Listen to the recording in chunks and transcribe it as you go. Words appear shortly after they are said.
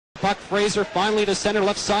puck. Fraser finally to center,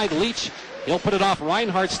 left side. Leach, he'll put it off.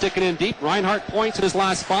 Reinhardt sticking in deep. Reinhardt points in his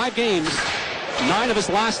last 5 games, 9 of his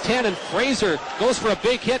last 10, and Fraser goes for a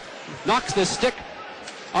big hit, knocks the stick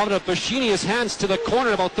out of Busenius' hands to the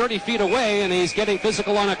corner about 30 feet away, and he's getting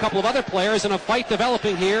physical on a couple of other players, and a fight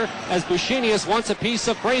developing here as Busenius wants a piece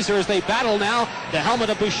of Fraser as they battle now. The helmet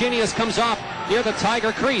of Busenius comes off near the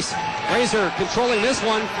Tiger crease. Fraser controlling this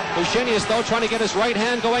one. Busenius, though, trying to get his right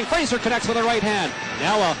hand going. Fraser connects with the right hand.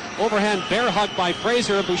 Now a overhand bear hug by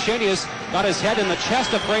Fraser. Busenius got his head in the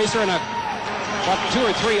chest of Fraser, and about 2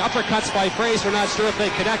 or 3 uppercuts by Fraser. Not sure if they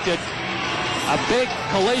connected. A big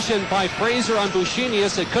collision by Fraser on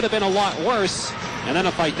Busenius. It could have been a lot worse, and then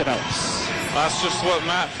a fight develops. That's just what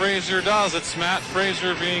Matt Fraser does. It's Matt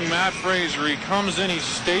Fraser being Matt Fraser. He comes in, he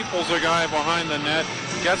staples a guy behind the net,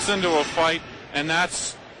 gets into a fight, and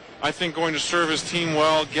that's, I think, going to serve his team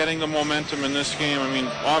well, getting the momentum in this game. I mean,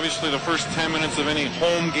 obviously the first 10 minutes of any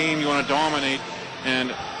home game you want to dominate,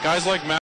 and guys like Matt